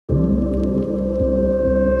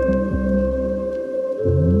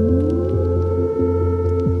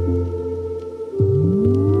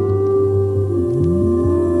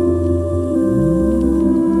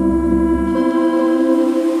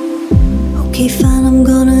Okay, fine, I'm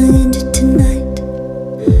gonna end it tonight.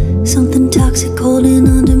 Something toxic holding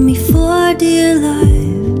onto me for dear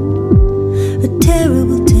life. A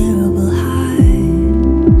terrible, terrible high.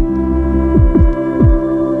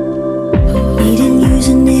 Needing use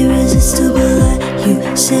an irresistible light.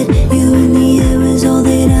 You said you in the air is all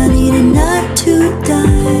that I needed not to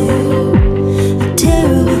die. A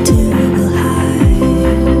terrible, terrible high.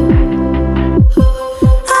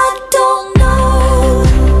 I don't know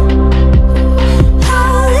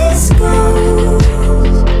how this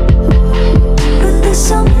goes, but there's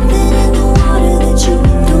something in the water that you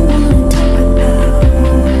don't wanna talk about.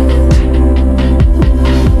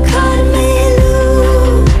 Cut me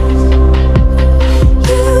loose,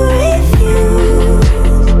 you refuse,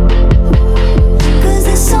 'cause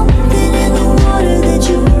there's something in the water that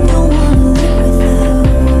you don't wanna live without.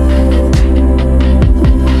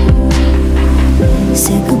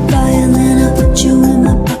 Said goodbye and then I put you in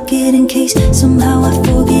my pocket in case somehow I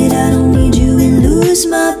forget I don't need you and lose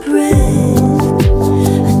my breath.